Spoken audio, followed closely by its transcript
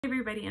Hey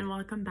everybody, and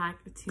welcome back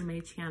to my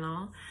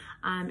channel.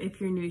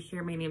 If you're new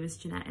here, my name is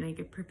Jeanette and I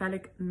give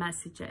prophetic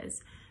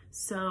messages.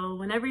 So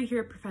whenever you hear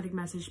a prophetic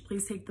message,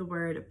 please take the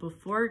word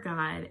before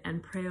God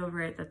and pray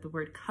over it that the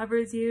word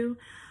covers you.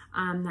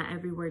 Not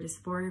every word is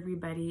for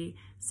everybody.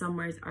 Some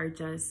words are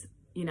just,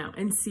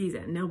 in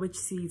season. Know which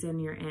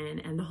season you're in,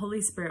 and the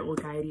Holy Spirit will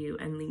guide you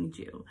and lead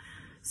you.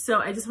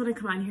 So I just want to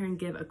come on here and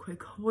give a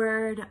quick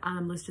word.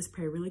 Let's just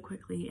pray really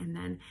quickly and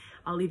then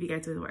I'll leave you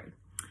guys with a word.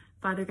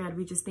 Father God,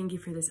 we just thank you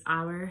for this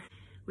hour.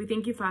 We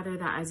thank you, Father,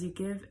 that as you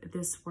give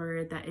this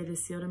word, that it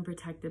is sealed and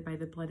protected by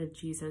the blood of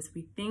Jesus.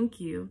 We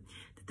thank you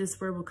that this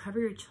word will cover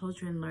your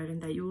children, Lord,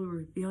 and that you will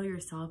reveal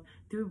yourself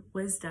through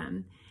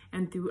wisdom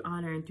and through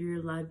honor and through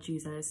your love,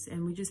 Jesus.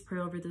 And we just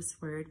pray over this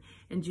word.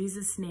 In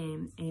Jesus'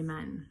 name,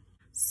 amen.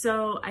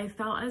 So I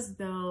felt as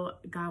though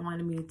God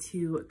wanted me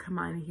to come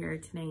on here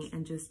tonight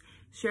and just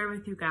share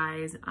with you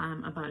guys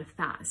about a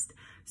fast.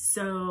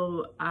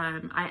 So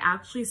I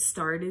actually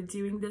started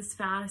doing this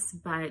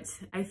fast, but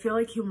I feel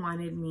like he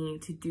wanted me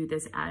to do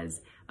this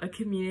as a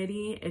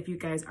community. If you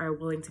guys are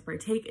willing to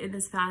partake in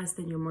this fast,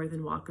 then you're more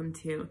than welcome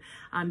to.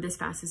 This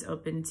fast is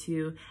open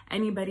to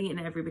anybody and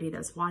everybody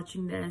that's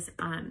watching this. It's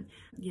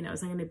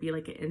not going to be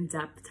like an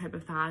in-depth type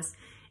of fast.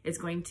 It's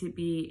going to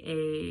be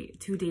a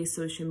 2-day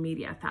social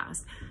media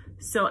fast.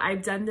 So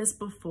I've done this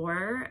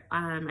before.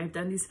 I've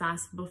done these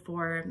fasts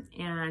before,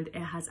 and it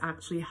has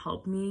actually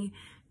helped me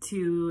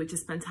to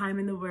just spend time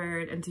in the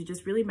Word and to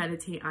just really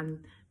meditate on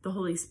the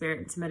Holy Spirit,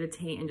 and to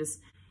meditate and just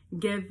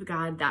give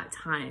God that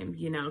time,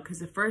 because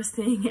the first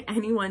thing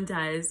anyone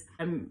does,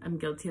 I'm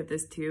guilty of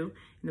this too,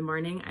 in the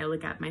morning, I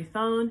look at my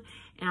phone,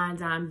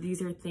 and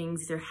these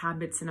are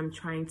habits that I'm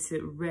trying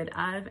to rid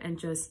of and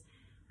just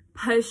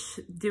push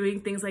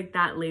doing things like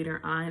that later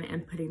on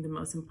and putting the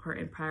most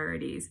important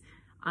priorities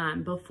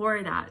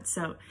before that.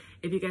 So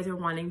if you guys are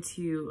wanting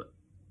to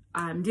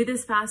do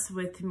this fast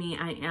with me,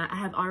 I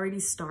have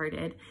already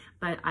started,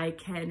 but I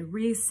can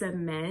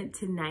resubmit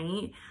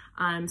tonight.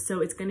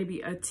 So it's going to be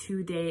a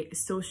 2-day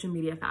social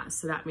media fast.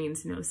 So that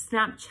means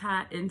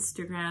Snapchat,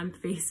 Instagram,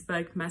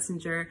 Facebook,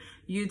 Messenger,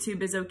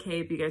 YouTube is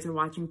okay if you guys are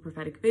watching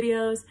prophetic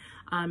videos,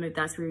 if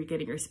that's where you're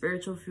getting your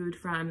spiritual food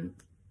from.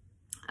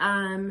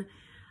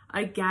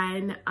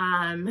 Again,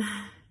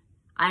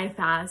 I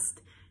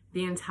fast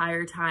the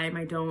entire time.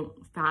 I don't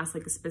fast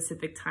like a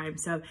specific time.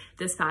 So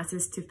this fast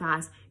is to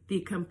fast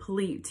the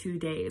complete 2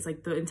 days,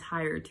 like the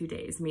entire 2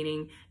 days,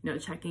 meaning no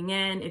checking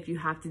in. If you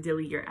have to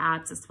delete your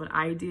apps, that's what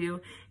I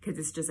do, because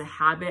it's just a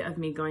habit of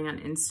me going on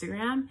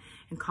Instagram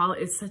and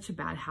it's such a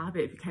bad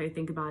habit if you kind of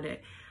think about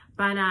it.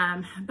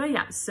 But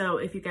yeah, so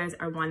if you guys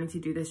are wanting to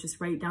do this, just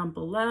write down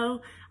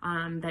below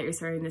that you're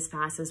starting this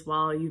fast as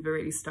well. You've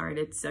already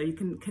started, so you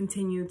can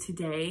continue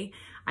today.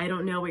 I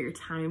don't know what your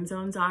time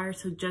zones are,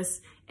 so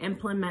just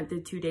implement the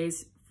 2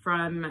 days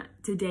from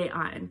today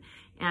on,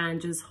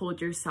 and just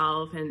hold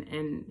yourself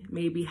and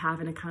maybe have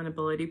an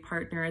accountability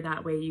partner.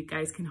 That way you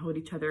guys can hold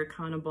each other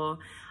accountable.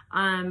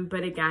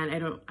 But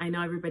again, I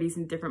know everybody's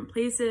in different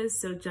places,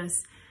 so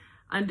just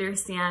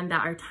understand that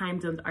our time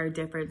zones are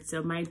different.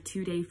 So my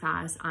 2-day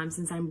fast,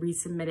 since I'm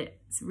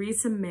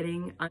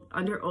resubmitting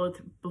under oath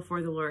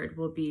before the Lord,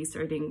 will be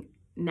starting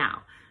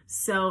now.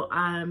 So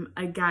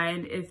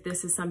again, if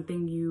this is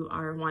something you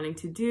are wanting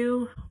to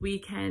do, we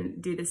can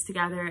do this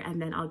together,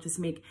 and then I'll just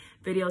make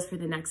videos for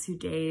the next few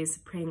days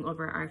praying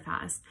over our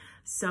fast.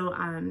 So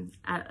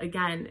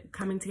again,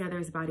 coming together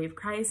as a body of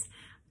Christ,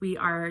 we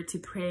are to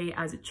pray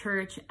as a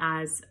church,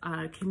 as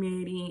a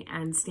community,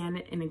 and stand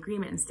in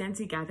agreement and stand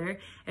together,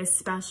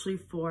 especially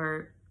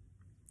for,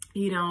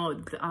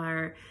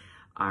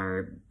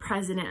 our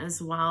president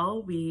as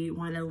well. We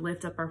want to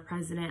lift up our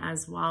president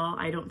as well.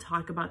 I don't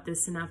talk about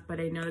this enough, but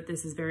I know that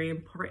this is very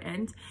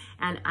important.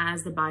 And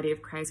as the body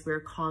of Christ, we're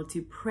called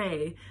to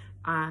pray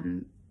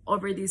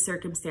over these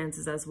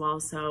circumstances as well.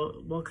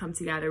 So we'll come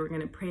together. We're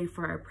going to pray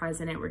for our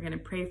president. We're going to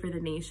pray for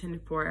the nation,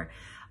 for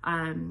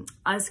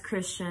us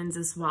Christians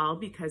as well,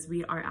 because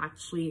we are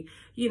actually,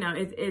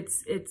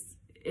 it's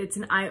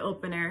an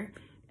eye-opener.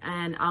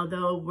 And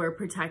although we're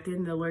protected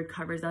and the Lord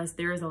covers us,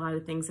 there is a lot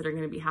of things that are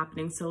going to be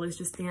happening. So let's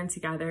just stand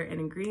together in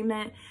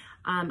agreement.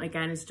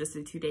 Again, it's just a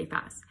 2-day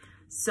fast.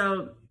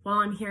 So while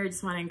I'm here, I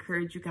just want to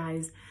encourage you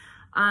guys.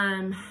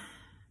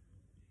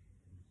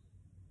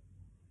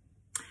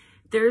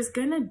 There's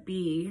going to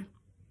be,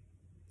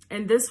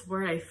 and this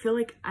word, I feel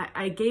like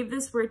I gave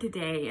this word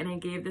today, and I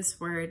gave this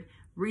word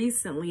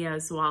recently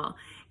as well.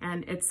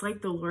 And it's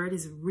like the Lord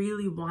is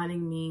really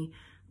wanting me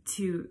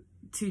to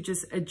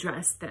just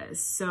address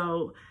this.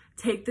 So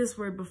take this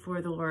word before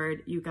the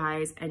Lord, you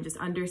guys, and just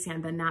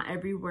understand that not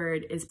every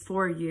word is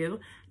for you.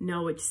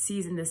 Know which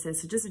season this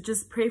is. So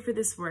just pray for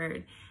this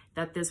word,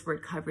 that this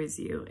word covers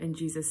you in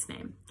Jesus'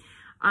 name.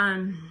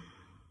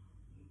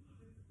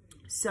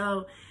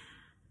 So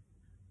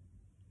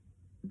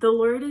the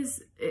Lord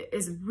is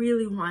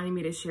really wanting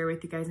me to share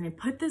with you guys, and I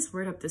put this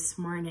word up this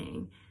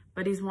morning,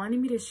 but he's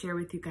wanting me to share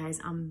with you guys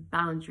on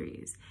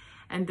boundaries.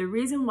 And the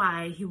reason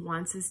why he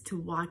wants us to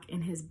walk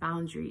in his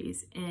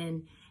boundaries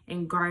and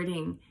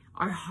guarding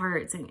our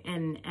hearts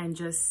and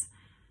just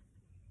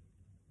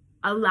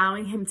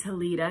allowing him to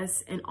lead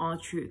us in all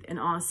truth, in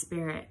all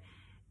spirit,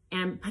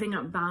 and putting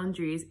up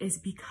boundaries is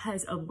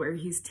because of where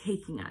he's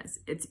taking us.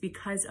 It's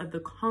because of the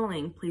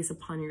calling placed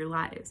upon your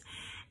lives.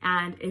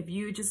 And if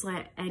you just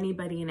let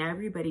anybody and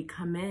everybody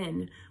come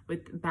in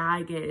with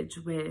baggage,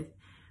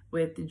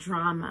 with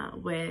drama,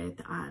 with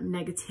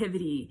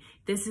negativity,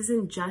 this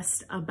isn't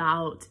just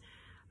about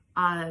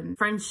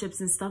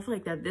friendships and stuff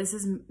like that. This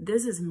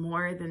is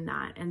more than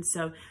that. And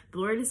so the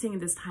Lord is saying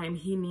this time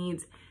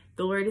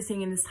the Lord is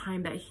saying in this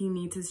time that he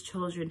needs his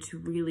children to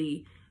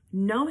really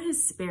know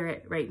his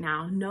spirit right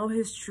now, know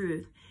his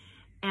truth,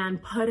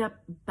 and put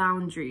up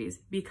boundaries,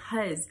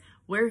 because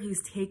where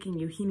he's taking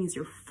you, he needs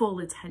your full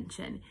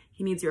attention.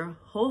 He needs your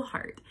whole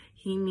heart.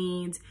 He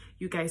needs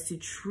you guys to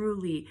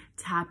truly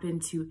tap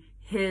into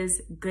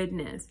his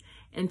goodness,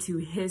 into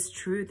his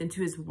truth,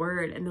 into his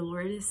word. And the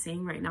Lord is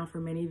saying right now, for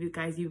many of you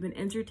guys, you've been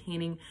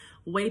entertaining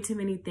way too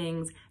many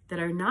things that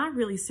are not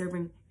really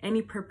serving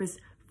any purpose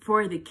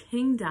for the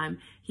kingdom.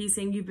 He's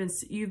saying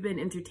you've been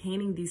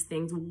entertaining these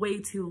things way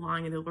too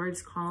long, and the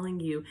Lord's calling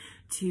you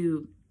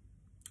to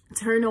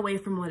turn away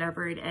from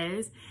whatever it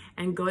is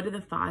and go to the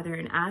Father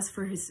and ask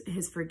for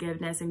his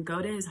forgiveness, and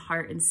go to his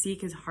heart and seek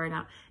his heart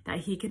out,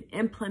 that he can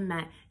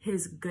implement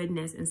his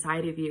goodness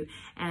inside of you.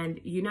 And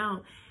you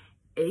know,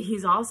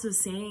 he's also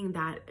saying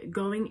that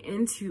going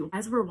into,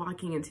 as we're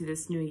walking into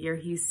this new year,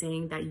 he's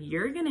saying that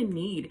you're gonna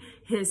need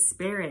his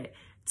spirit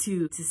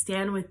to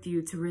stand with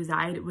you, to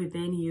reside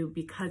within you,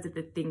 because of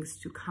the things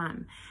to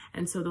come.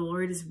 And so the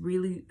Lord is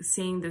really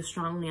saying this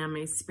strongly on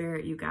my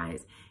spirit, you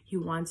guys. He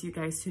wants you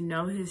guys to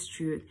know his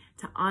truth,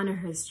 to honor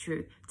his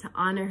truth, to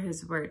honor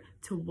his word,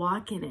 to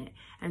walk in it,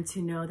 and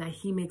to know that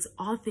he makes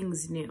all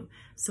things new.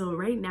 So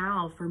right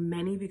now, for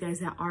many of you guys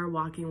that are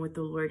walking with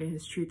the Lord in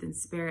his truth and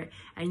spirit,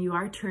 and you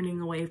are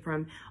turning away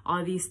from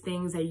all these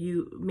things that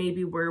you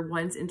maybe were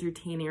once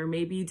entertaining, or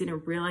maybe you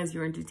didn't realize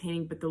you were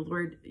entertaining, but the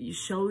Lord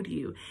showed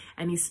you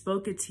and he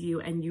spoke it to you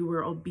and you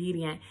were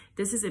obedient.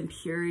 This is in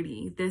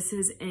purity. This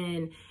is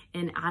in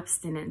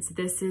abstinence.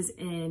 This is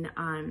in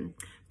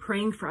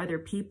praying for other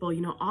people.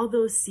 You know, all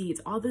those seeds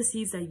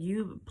that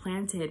you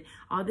planted,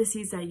 all the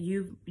seeds that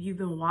you've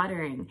been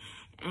watering,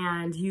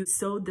 and you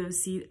sowed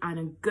those seeds on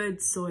a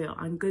good soil,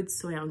 on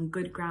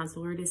good ground. So the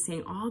Lord is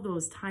saying all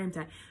those times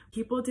that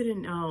people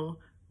didn't know,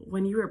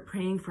 when you were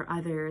praying for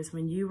others,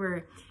 when you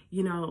were,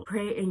 you know,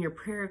 pray in your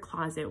prayer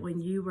closet,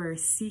 when you were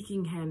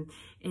seeking him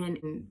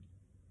in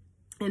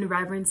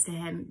reverence to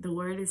him, the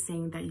Lord is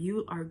saying that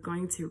you are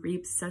going to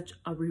reap such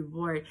a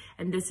reward,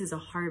 and this is a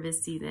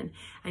harvest season.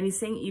 And he's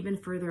saying even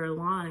further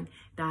along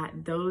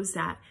that those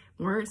that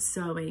weren't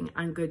sowing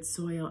on good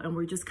soil and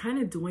were just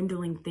kind of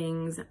dwindling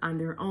things on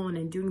their own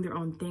and doing their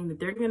own thing, that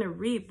they're going to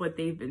reap what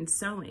they've been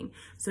sowing.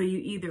 So you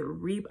either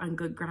reap on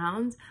good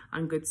ground,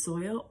 on good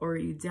soil, or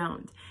you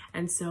don't.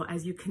 And so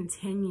as you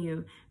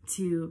continue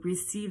to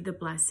receive the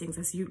blessings,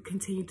 as you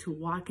continue to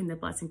walk in the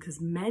blessing,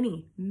 because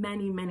many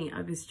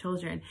of his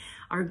children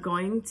are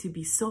going to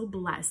be so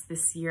blessed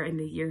this year and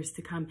the years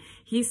to come.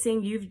 He's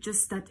saying you've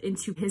just stepped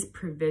into his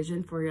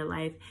provision for your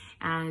life,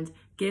 and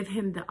give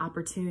him the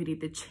opportunity,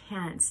 the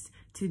chance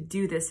to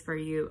do this for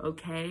you,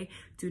 okay?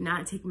 Do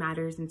not take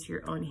matters into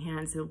your own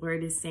hands. The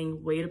Lord is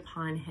saying, wait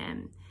upon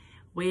him.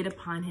 Wait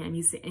upon him.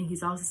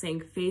 He's also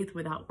saying faith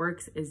without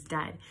works is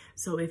dead.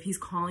 So if he's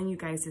calling you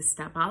guys to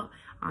step out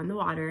on the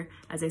water,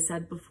 as I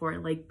said before,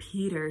 like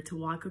Peter, to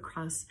walk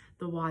across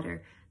the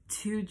water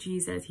to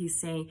Jesus, he's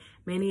saying,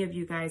 many of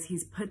you guys,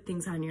 he's put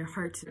things on your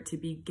heart to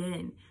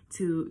begin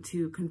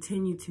to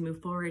continue to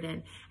move forward in.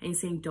 And he's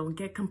saying, don't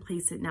get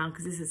complacent now,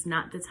 because this is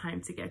not the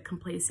time to get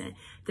complacent.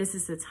 This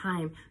is the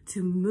time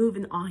to move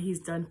in all he's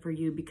done for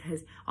you,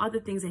 because all the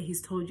things that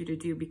he's told you to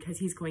do, because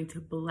he's going to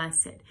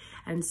bless it.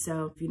 And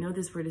so if you know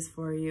this word is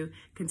for you,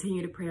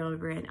 continue to pray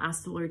over it and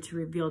ask the Lord to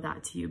reveal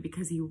that to you,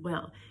 because he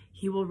will.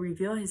 He will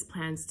reveal his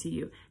plans to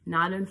you,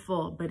 not in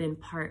full, but in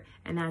part.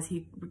 And as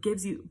he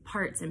gives you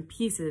parts and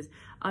pieces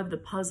of the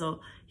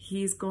puzzle,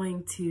 he's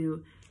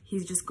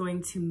just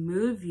going to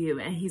move you,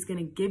 and he's going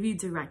to give you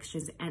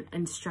directions and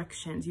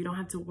instructions. You don't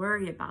have to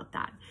worry about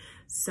that.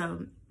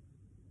 So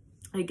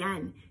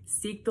again,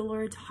 seek the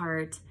Lord's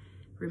heart.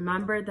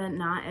 Remember that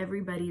not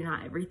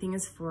everything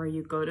is for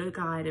you. Go to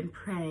God and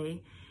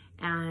pray.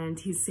 And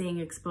he's saying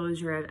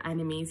exposure of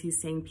enemies. He's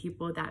saying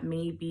people that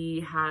maybe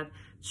have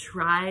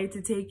tried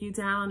to take you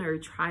down or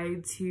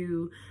tried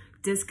to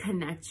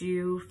disconnect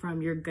you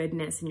from your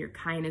goodness and your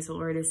kindness. The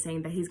Lord is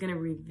saying that he's going to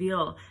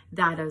reveal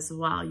that as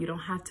well. You don't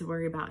have to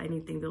worry about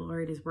anything. The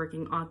Lord is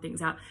working all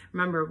things out.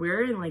 Remember,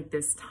 we're in like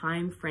this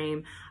time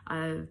frame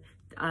of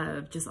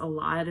just a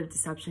lot of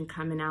deception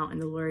coming out,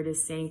 and the Lord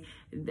is saying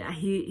that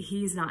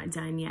he's not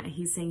done yet.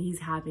 He's saying he's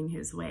having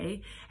his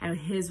way, and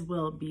his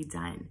will be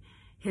done.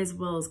 his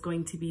will is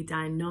going to be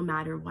done no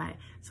matter what.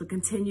 So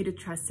continue to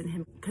trust in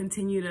him,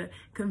 continue to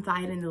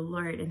confide in the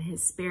Lord and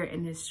his spirit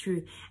and his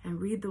truth, and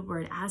read the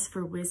word. Ask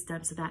for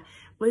wisdom so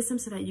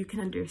that you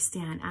can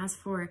understand. Ask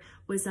for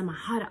wisdom on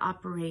how to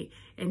operate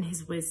in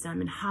his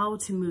wisdom and how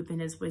to move in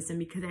his wisdom,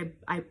 because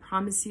I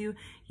promise you,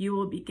 you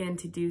will begin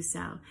to do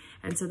so.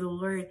 And so the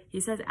Lord,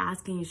 he says,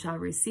 ask and you shall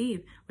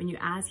receive. When you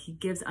ask, he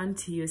gives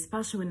unto you,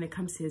 especially when it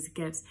comes to his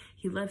gifts.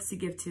 He loves to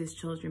give to his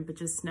children, but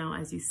just know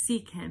as you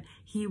seek him,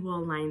 he will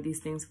align these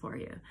things for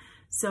you.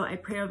 So I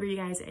pray over you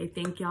guys. I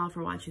thank y'all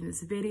for watching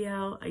this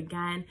video.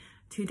 Again,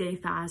 2-day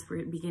fast,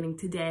 we're beginning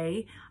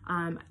today.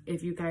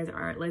 If you guys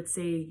are, let's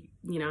say,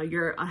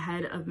 you're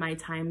ahead of my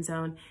time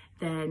zone,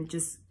 then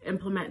just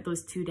implement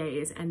those 2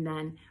 days. And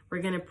then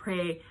we're gonna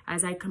pray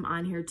as I come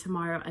on here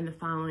tomorrow, and the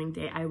following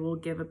day, I will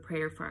give a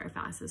prayer for our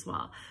fast as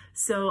well.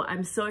 So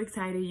I'm so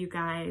excited, you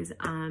guys.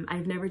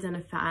 I've never done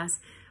a fast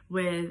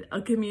with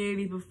a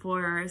community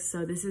before,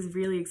 so this is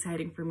really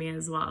exciting for me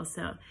as well.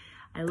 So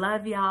I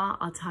love y'all.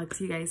 I'll talk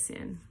to you guys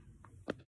soon.